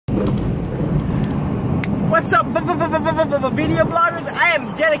What's up, video bloggers? I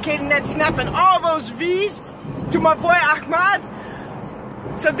am dedicating that snap and all those V's to my boy Ahmad.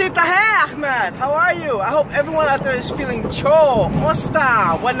 Sadita hai Ahmad, how are you? I hope everyone out there is feeling cho,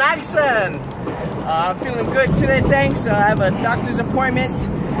 osta, wanagsan. I'm feeling good today, thanks. I have a doctor's appointment.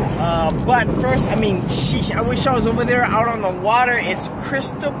 But first, sheesh, I wish I was over there out on the water. It's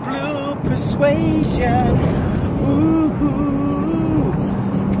crystal blue persuasion. Ooh.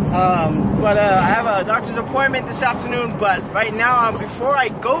 But I have a doctor's appointment this afternoon, but right now, before I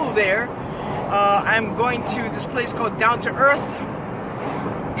go there, I'm going to this place called Down to Earth,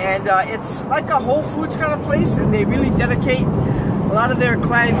 and it's like a Whole Foods kind of place, and they really dedicate a lot of their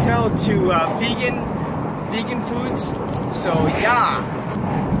clientele to vegan foods. So yeah.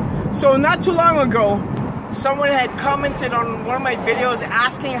 So not too long ago, someone had commented on one of my videos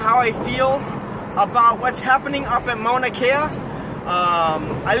asking how I feel about what's happening up at Mauna Kea.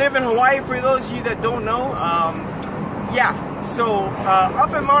 I live in Hawaii, for those of you that don't know. Yeah, so up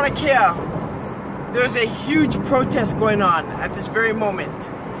in Mauna Kea, there's a huge protest going on at this very moment.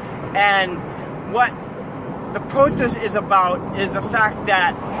 And what the protest is about is the fact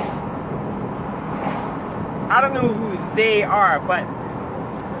that, I don't know who they are, but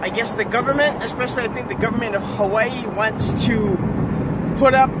I guess the government, especially I think the government of Hawaii, wants to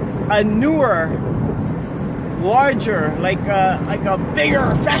put up a newer, larger, like a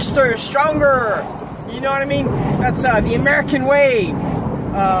bigger, faster, stronger, you know what I mean? That's the American way.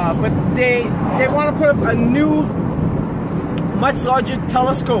 But they want to put up a new, much larger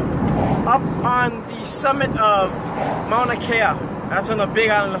telescope up on the summit of Mauna Kea. That's on the big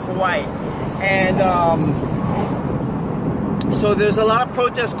island of Hawaii. And so there's a lot of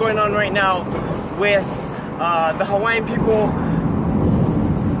protests going on right now with the Hawaiian people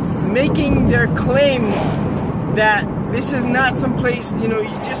making their claim that this is not some place, you know,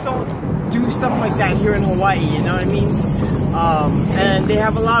 you just don't do stuff like that here in Hawaii, you know what I mean? And they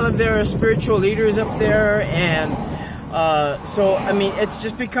have a lot of their spiritual leaders up there, and so, it's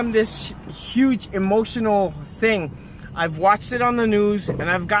just become this huge emotional thing. I've watched it on the news, and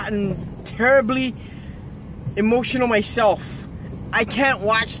I've gotten terribly emotional myself. I can't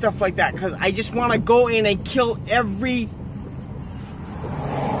watch stuff like that, because I just want to go in and kill every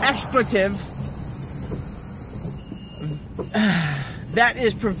expletive that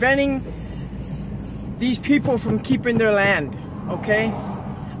is preventing these people from keeping their land, okay?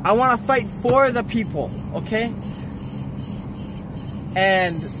 I want to fight for the people, okay?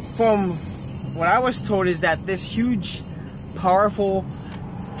 And from what I was told is that this huge, powerful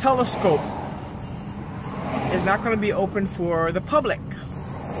telescope is not going to be open for the public,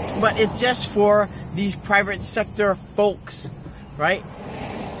 but it's just for these private sector folks, right?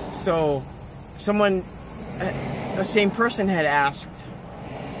 So someone, the same person had asked,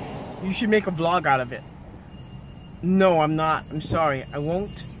 you should make a vlog out of it. No, I'm not. I'm sorry, I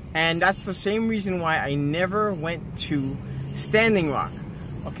won't. And that's the same reason why I never went to Standing Rock,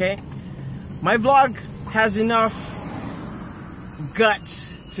 okay? My vlog has enough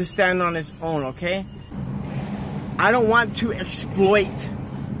guts to stand on its own, okay? I don't want to exploit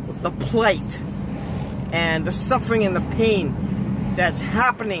the plight and the suffering and the pain that's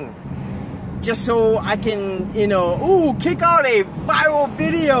happening just so I can, you know, ooh, kick out a viral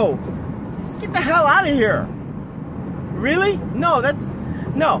video. Get the hell out of here. Really? No,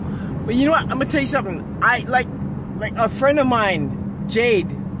 no. But you know what? I'm gonna tell you something. I like a friend of mine, Jade.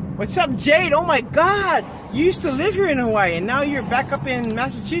 What's up, Jade? Oh my God, you used to live here in Hawaii, and now you're back up in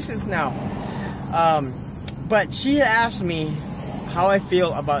Massachusetts now. But she had asked me how I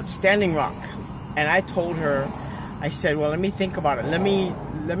feel about Standing Rock, and I told her, I said, well, let me think about it. Let me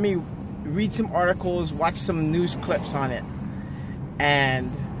read some articles, watch some news clips on it,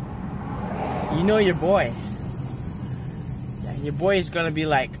 and you know your boy. Your boy is gonna be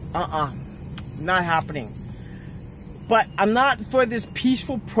like, not happening. But I'm not for this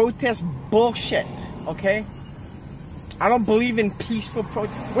peaceful protest bullshit, okay? I don't believe in peaceful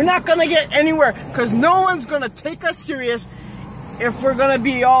protest. We're not gonna get anywhere, because no one's gonna take us serious if we're gonna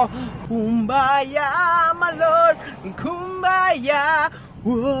be all kumbaya, my lord, kumbaya,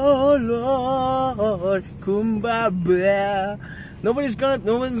 oh lord, kumbaya. Nobody's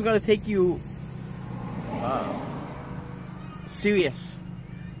gonna take you serious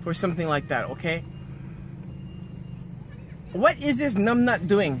for something like that, okay? What is this numbnut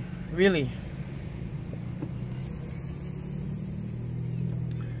doing, really?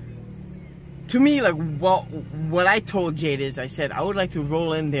 To me, like, well, what I told Jade is, I said, I would like to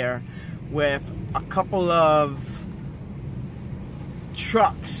roll in there with a couple of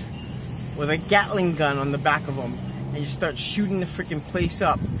trucks with a Gatling gun on the back of them and you start shooting the freaking place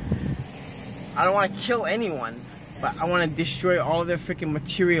up. I don't want to kill anyone, but I want to destroy all of their freaking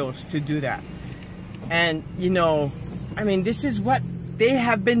materials to do that. And, you know, I mean, this is what they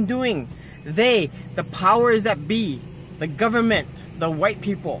have been doing. They, the powers that be, the government, the white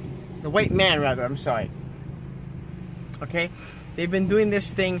people, the white man rather, I'm sorry. Okay? They've been doing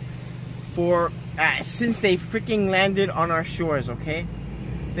this thing for, since they freaking landed on our shores, okay?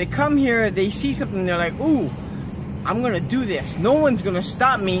 They come here, they see something, they're like, ooh, I'm gonna do this. No one's gonna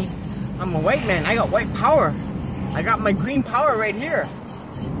stop me. I'm a white man, I got white power. I got my green power right here.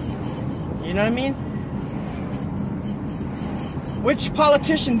 You know what I mean? Which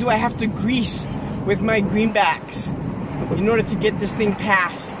politician do I have to grease with my greenbacks in order to get this thing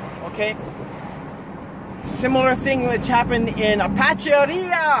passed? Okay? Similar thing which happened in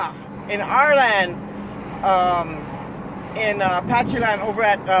Apacheria in Ireland, in Apacheland over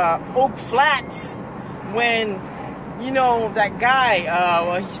at Oak Flats, when, you know, that guy,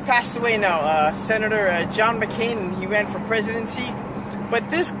 well, he's passed away now, Senator John McCain, he ran for presidency, but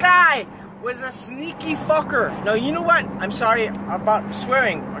this guy was a sneaky fucker. Now, you know what? I'm sorry about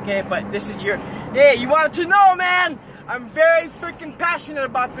swearing, okay? But this is your... Hey, you wanted to know, man? I'm very freaking passionate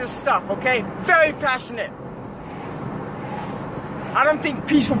about this stuff, okay? Very passionate. I don't think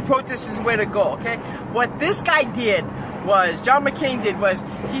peaceful protest is the way to go, okay? What this guy did was, John McCain did, was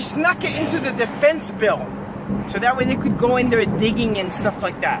he snuck it into the defense bill. So that way they could go in there digging and stuff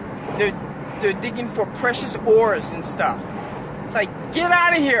like that. They're digging for precious ores and stuff. It's like, get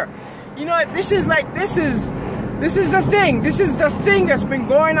out of here. You know what, this is the thing. This is the thing that's been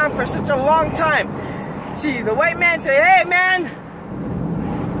going on for such a long time. See, the white man say, hey man,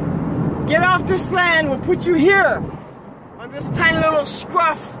 get off this land, we'll put you here, on this tiny little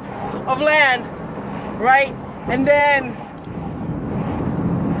scruff of land, right? And then,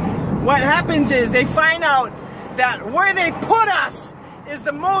 what happens is, they find out that where they put us is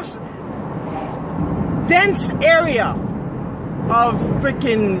the most dense area of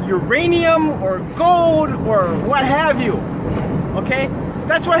freaking uranium or gold or what have you, okay?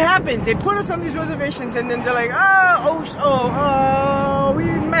 That's what happens. They put us on these reservations and then they're like, oh, we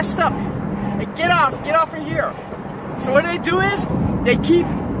messed up. Hey, get off of here. So what they do is, they keep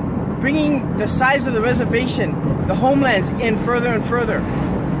bringing the size of the reservation, the homelands, in further and further.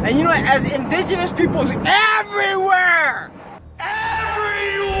 And you know what, as indigenous peoples everywhere,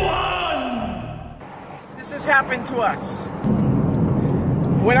 everyone, this has happened to us.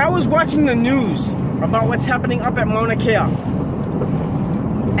 When I was watching the news about what's happening up at Mauna Kea,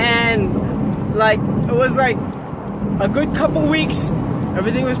 and like, it was like a good couple weeks,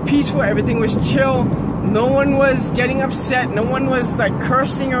 everything was peaceful, everything was chill, no one was getting upset, no one was like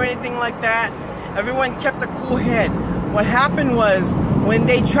cursing or anything like that, everyone kept a cool head. What happened was, when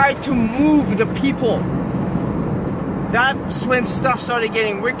they tried to move the people, that's when stuff started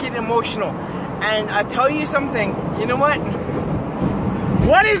getting wicked emotional. And I tell you something, you know what?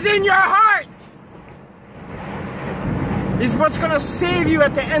 What is in your heart is what's gonna save you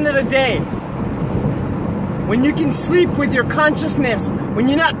at the end of the day. When you can sleep with your consciousness, when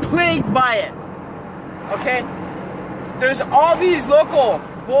you're not plagued by it. Okay? There's all these local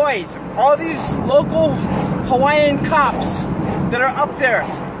boys, all these local Hawaiian cops that are up there.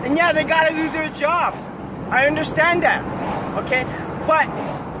 And yeah, they gotta do their job. I understand that. Okay? But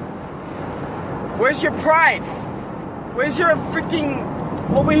where's your pride? Where's your freaking...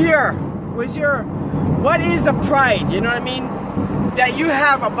 over here, what is the pride, you know what I mean, that you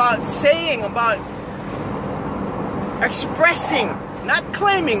have about saying, about expressing, not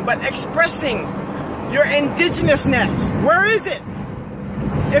claiming, but expressing your indigenousness? Where is it?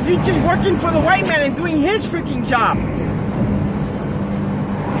 If you're just working for the white man and doing his freaking job.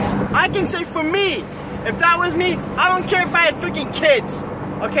 I can say for me, if that was me, I don't care if I had freaking kids,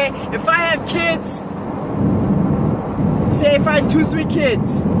 okay? If I had kids, say if I had 2-3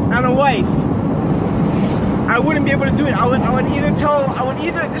 kids and a wife, I wouldn't be able to do it. I would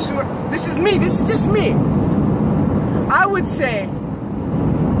either, this is me, this is just me. I would say,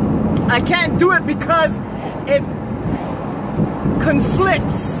 I can't do it because it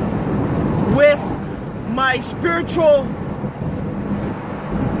conflicts with my spiritual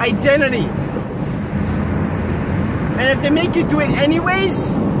identity. And if they make you do it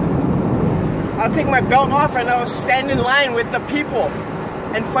anyways, I'll take my belt off and I'll stand in line with the people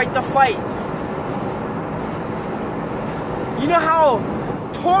and fight the fight. You know how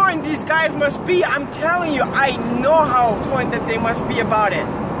torn these guys must be? I'm telling you, I know how torn that they must be about it.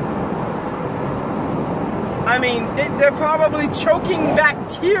 I mean, they're probably choking back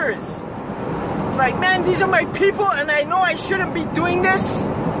tears. It's like, man, these are my people and I know I shouldn't be doing this.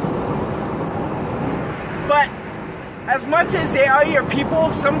 But as much as they are your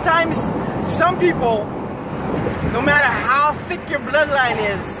people, sometimes some people, no matter how thick your bloodline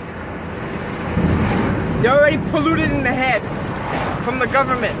is, they're already polluted in the head from the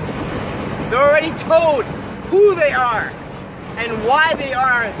government. They're already told who they are and why they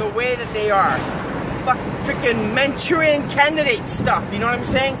are the way that they are. Fuck freaking Manchurian candidate stuff, you know what I'm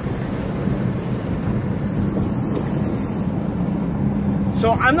saying?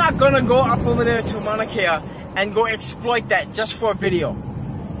 So I'm not gonna go up over there to Mauna Kea and go exploit that just for a video.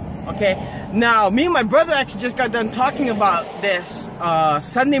 Okay? Now, me and my brother actually just got done talking about this.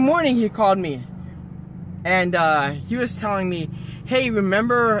 Sunday morning he called me. And he was telling me, hey,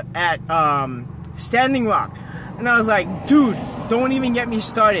 remember at Standing Rock? And I was like, dude, don't even get me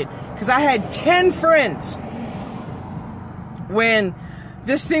started. Because I had 10 friends when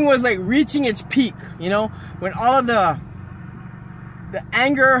this thing was like reaching its peak, you know? When all of the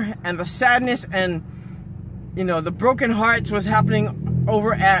anger and the sadness and, you know, the broken hearts was happening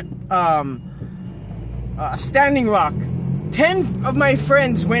over at Standing Rock. 10 of my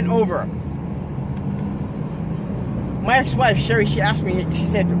friends went over. My ex-wife, Sherry, she asked me, she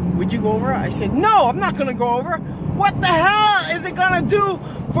said, would you go over? I said, no, I'm not going to go over. What the hell is it going to do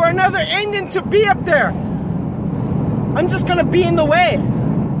for another Indian to be up there? I'm just going to be in the way.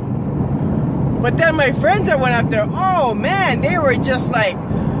 But then my friends that went up there, oh man, they were just like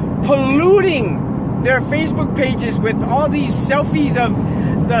polluting their Facebook pages with all these selfies of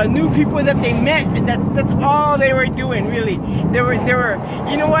the new people that they met. And that's all they were doing, really. They were,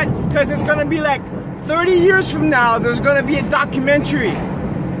 you know what? Because it's going to be like 30 years from now, there's going to be a documentary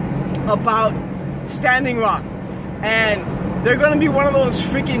about Standing Rock. And they're going to be one of those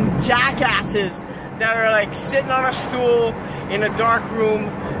freaking jackasses that are like sitting on a stool in a dark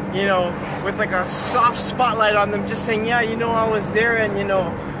room, you know, with like a soft spotlight on them, just saying, yeah, you know, I was there and, you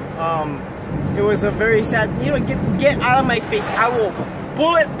know, it was a very sad, you know, get out of my face. I will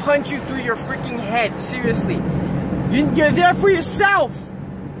bullet punch you through your freaking head. Seriously. You're there for yourself.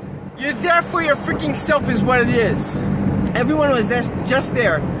 You're there for your freaking self is what it is. Everyone was there, just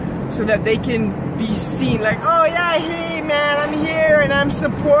there so that they can be seen like, oh yeah, hey man, I'm here and I'm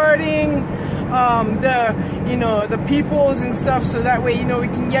supporting you know, the peoples and stuff, so that way, you know, we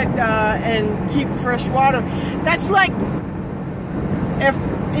can get and keep fresh water. That's like, if,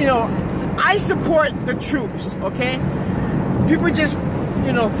 you know, I support the troops, okay? People just,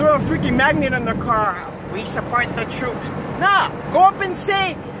 you know, throw a freaking magnet on their car. We support the troops. Nah, go up and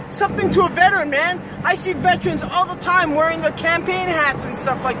say something to a veteran, man. I see veterans all the time wearing their campaign hats and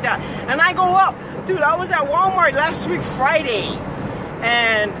stuff like that. And I go up. Dude, I was at Walmart last week, Friday,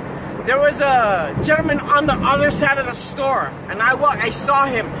 and there was a gentleman on the other side of the store. And I saw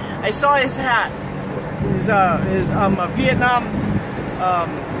him. I saw his hat. His Vietnam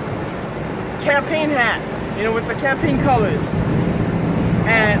campaign hat, you know, with the campaign colors.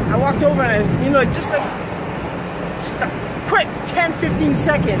 And I walked over and, you know, just a quick 10-15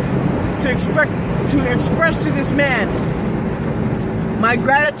 seconds to express to this man my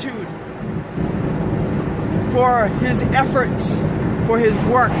gratitude for his efforts, for his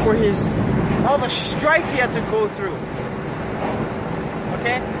work, for all the strife he had to go through.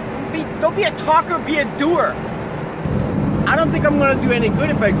 Okay? Don't be a talker, be a doer. I don't think I'm going to do any good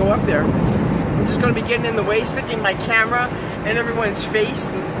if I go up there. I'm just going to be getting in the way, sticking my camera in everyone's face.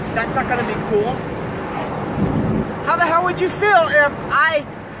 That's not going to be cool. How the hell would you feel if I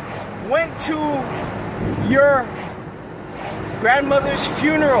went to your grandmother's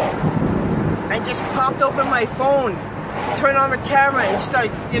funeral and just popped open my phone, turned on the camera and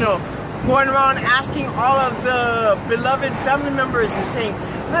started, you know, going around asking all of the beloved family members and saying,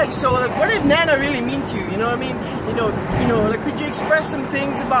 hey, so like, what did Nana really mean to you? You know what I mean? You know, like, could you express some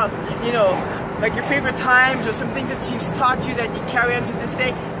things about, you know, like your favorite times or some things that she's taught you that you carry on to this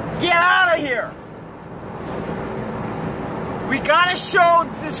day? Get out of here! We gotta show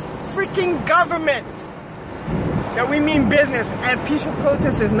this freaking government that we mean business, and peaceful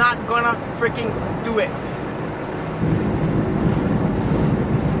protest is not gonna freaking do it.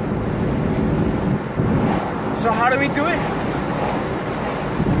 So how do we do it?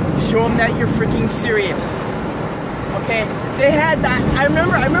 Show them that you're freaking serious. Okay? They had that. I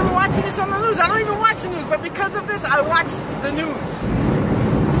remember watching this on the news. I don't even watch the news, but because of this, I watched the news.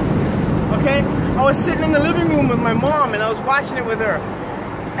 Okay? I was sitting in the living room with my mom, and I was watching it with her.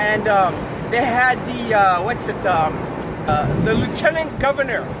 And they had the, the lieutenant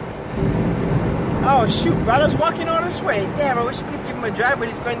governor. Oh, shoot. Brother's walking on this way. Damn, I wish I could give him a drive, but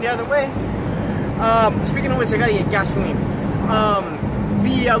he's going the other way. Speaking of which, I gotta get gasoline.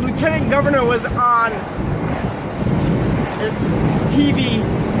 The lieutenant governor was on TV.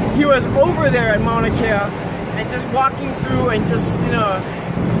 He was over there at Mauna Kea, and just walking through and just,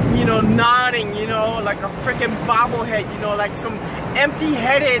 nodding, like a freaking bobblehead, like some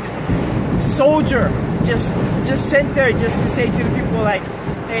empty-headed soldier just sent there just to say to the people like,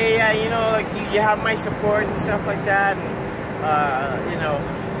 hey, like you have my support and stuff like that,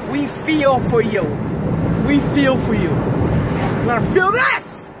 and we feel for you. We feel for you. You wanna feel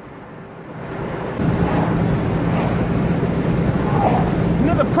this?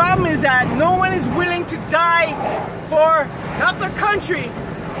 The problem is that no one is willing to die for not their country,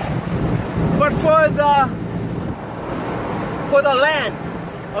 but for the land,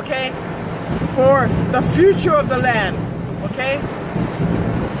 okay? For the future of the land, okay?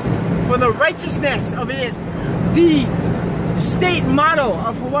 For the righteousness of it is. The state motto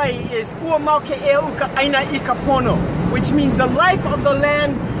of Hawaii is Ua Mauna Kea uka aina I ka pono, which means the life of the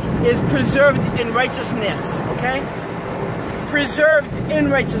land is preserved in righteousness, okay? Preserved in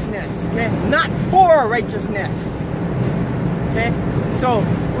righteousness, okay? Not for righteousness, okay? So,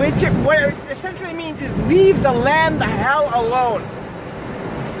 what it essentially means is leave the land the hell alone.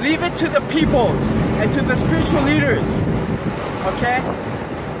 Leave it to the peoples and to the spiritual leaders, okay?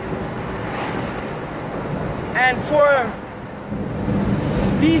 And for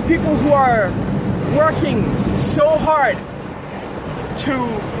these people who are working so hard to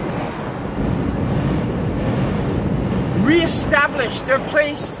reestablish their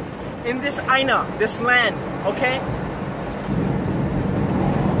place in this aina, this land, okay?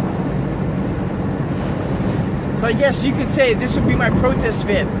 So I guess you could say this would be my protest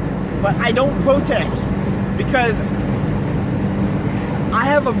vid, but I don't protest because I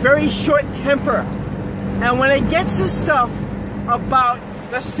have a very short temper, and when it gets to stuff about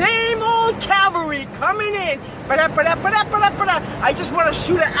the same old cavalry coming in, I just want to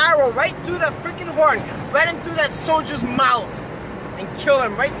shoot an arrow right through that freaking horn, right into that soldier's mouth, and kill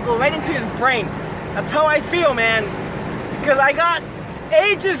him, go right into his brain. That's how I feel, man. Because I got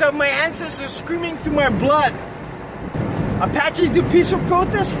ages of my ancestors screaming through my blood. Apaches do peaceful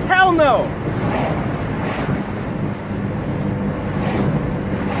protest? Hell no.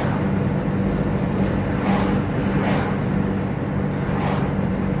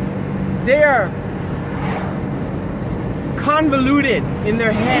 They're convoluted in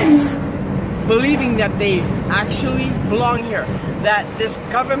their heads, believing that they actually belong here, that this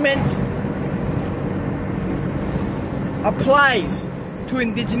government applies to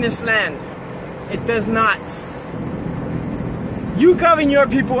indigenous land. It does not. You govern your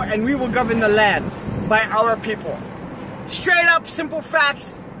people and we will govern the land by our people. Straight up, simple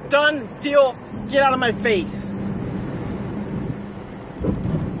facts, done, deal, get out of my face.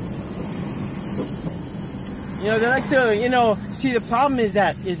 They like to, see, the problem is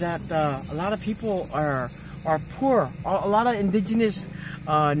that a lot of people are poor. A lot of indigenous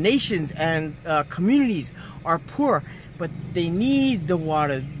nations and communities are poor, but they need the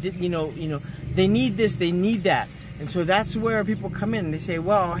water. They need this, they need that, and so that's where people come in. And they say,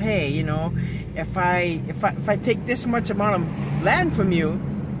 well, hey, if I take this much amount of land from you,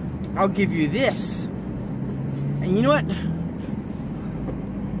 I'll give you this. And you know what?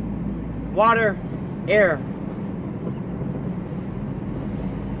 Water, air,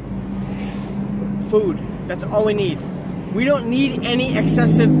 food. That's all we need. We don't need any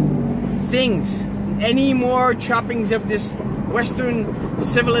excessive things, any more trappings of this Western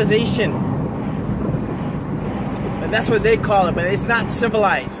civilization. And that's what they call it, but it's not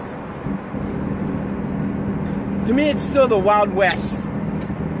civilized. To me, it's still the Wild West.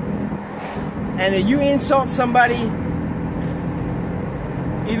 And if you insult somebody,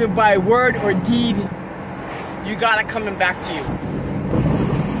 either by word or deed, you got it coming back to you.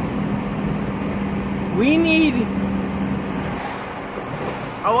 We need,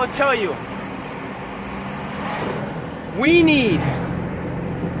 I will tell you, we need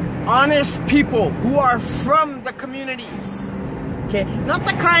honest people who are from the communities, okay? Not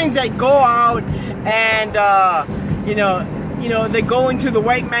the kinds that go out and, they go into the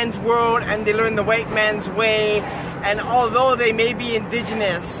white man's world and they learn the white man's way, and although they may be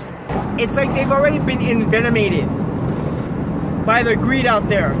indigenous, it's like they've already been envenomated by the greed out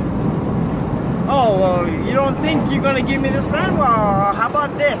there. Oh, well, you don't think you're going to give me this land? Well, how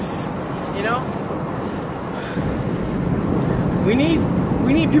about this? We need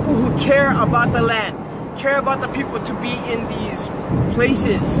people who care about the land, care about the people to be in these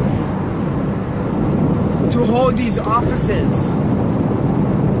places, to hold these offices,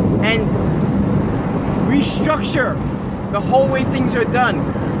 and restructure the whole way things are done.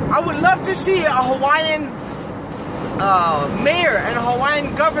 I would love to see a Hawaiian mayor and a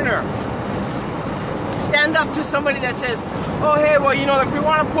Hawaiian governor stand up to somebody that says, oh hey, well, you know, like we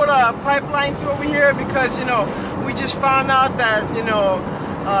want to put a pipeline through over here because, you know, we just found out that, you know,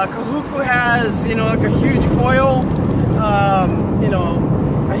 Kahuku has, you know, like a huge oil, you know,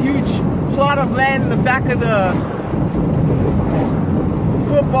 a huge plot of land in the back of the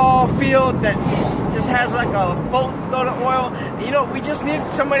football field that just has like a boatload of oil. You know, we just need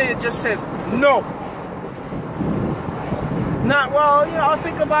somebody that just says no. Not, well, you know, I'll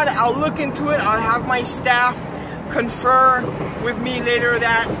think about it, I'll look into it, I'll have my staff confer with me later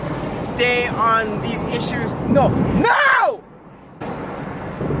that day on these issues. No, no!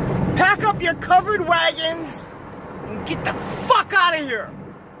 Pack up your covered wagons and get the fuck out of here.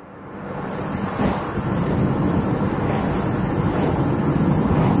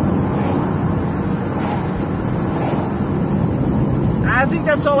 I think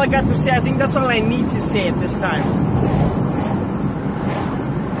that's all I got to say. I think that's all I need to say at this time.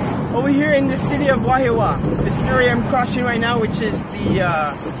 Over here in the city of Wahiawa, this area I'm crossing right now, which is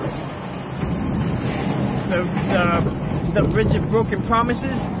the Bridge of Broken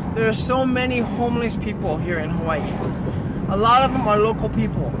Promises, there are so many homeless people here in Hawaii. A lot of them are local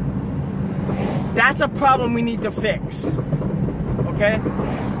people. That's a problem we need to fix. Okay?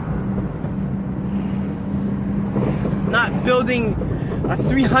 Not building a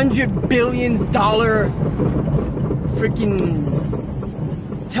 $300 billion freaking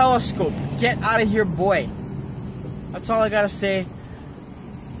telescope. Get out of here, boy. That's all I gotta say.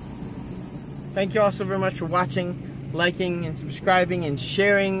 Thank you all so very much for watching, liking, and subscribing, and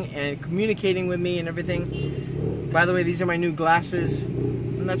sharing, and communicating with me and everything. By the way, these are my new glasses.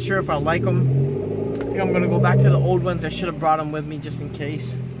 I'm not sure if I like them. I think I'm gonna go back to the old ones. I should have brought them with me just in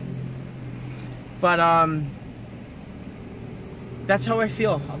case. But that's how I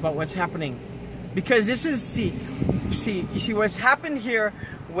feel about what's happening. Because this is, you see what's happened here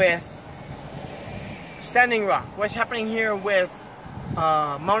with Standing Rock, what's happening here with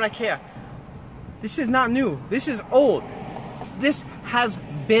Mauna Kea. This is not new. This is old. This has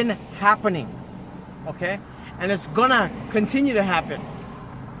been happening. Okay? And it's gonna continue to happen.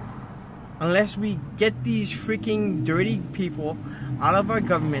 Unless we get these freaking dirty people out of our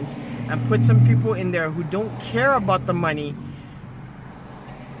governments and put some people in there who don't care about the money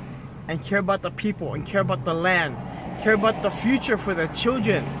and care about the people and care about the land, care about the future for the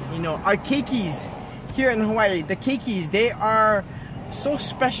children. You know, our keikis here in Hawaii, the keikis, they are so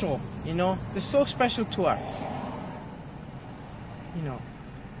special, you know, they're so special to us. You know,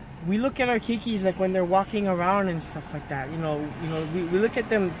 we look at our keikis like when they're walking around and stuff like that, you know, we look at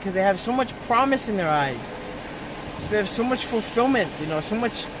them because they have so much promise in their eyes. So they have so much fulfillment, you know, so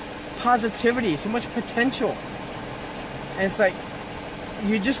much positivity, so much potential. And it's like,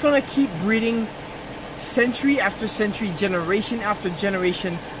 you're just gonna keep breeding century after century, generation after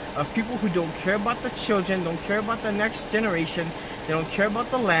generation of people who don't care about the children, don't care about the next generation, they don't care about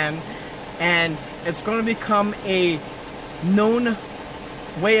the land, and it's gonna become a known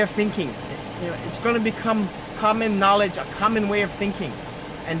way of thinking. You know, it's gonna become common knowledge, a common way of thinking,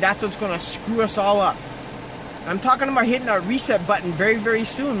 and that's what's gonna screw us all up. I'm talking about hitting our reset button very, very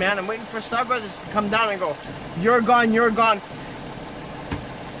soon, man. I'm waiting for Star Brothers to come down and go, you're gone, you're gone.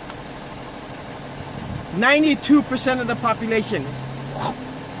 92% of the population.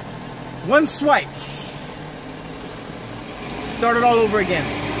 One swipe. Start it all over again.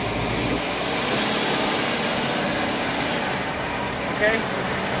 Okay?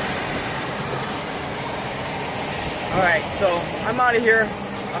 Alright, so I'm out of here.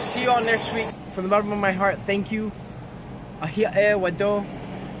 I'll see you all next week. From the bottom of my heart, thank you. Ahia e wado.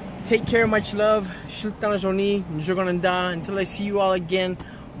 Take care, much love. Until I see you all again.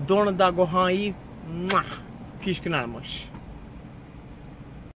 Dona da gohai. Peace, kanamos.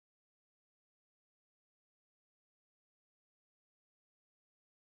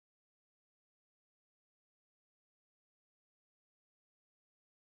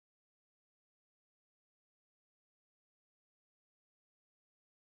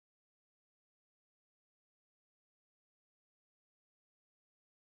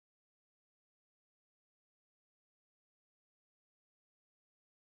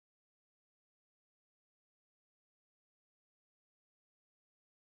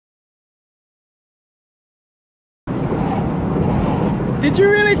 Did you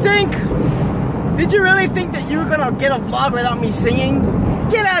really think that you were gonna get a vlog without me singing?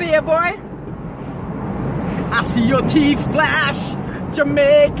 Get out of here, boy! I see your teeth flash.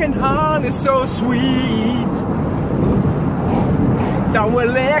 Jamaican honey so sweet. Down with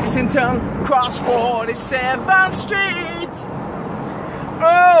Lexington, cross 47th Street.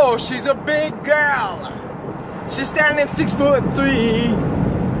 Oh, she's a big girl. She's standing 6'3".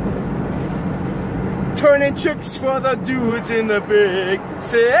 turning tricks for the dudes in the big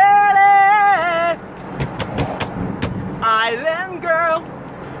city. Island girl,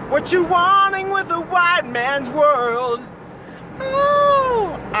 what you wanting with the white man's world?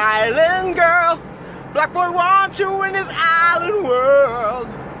 Oh, island girl, black boy wants you in his island world.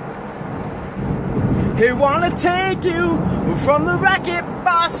 He wanna take you from the racket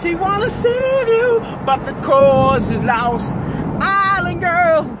boss, he wanna save you, but the cause is lost. Island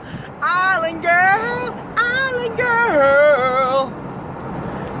girl, island girl, island girl,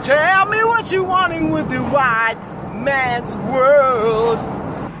 tell me what you wanting with the white man's world.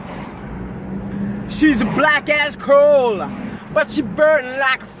 She's a black as coal, but she burning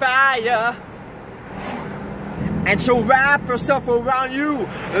like a fire, and she'll wrap herself around you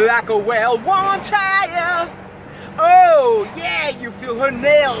like a well-worn tire. Oh yeah, you feel her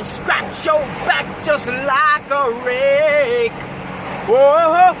nails scratch your back just like a rake.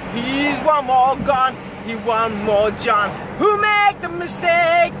 Oh, he's one more gone, he one more John who made the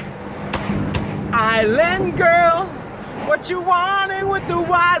mistake. Island girl, what you wanting with the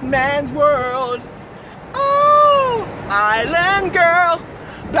white man's world? Oh, island girl,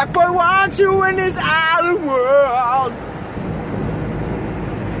 black boy wants you in his island world.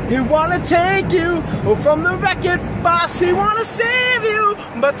 He wanna take you from the wrecked boss, he wanna save you,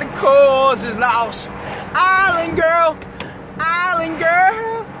 but the cause is lost. Island girl, island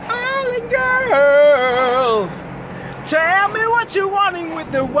girl, island girl, tell me what you wanting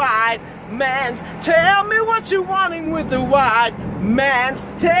with the white man's. Tell me what you wanting with the white man's.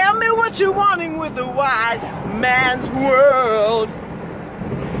 Tell me what you wanting with the white man's world.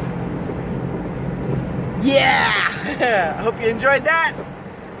 Yeah, I hope you enjoyed that.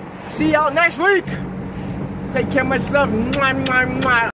 See y'all next week. Take care, much love. Mwah, mwah, mwah.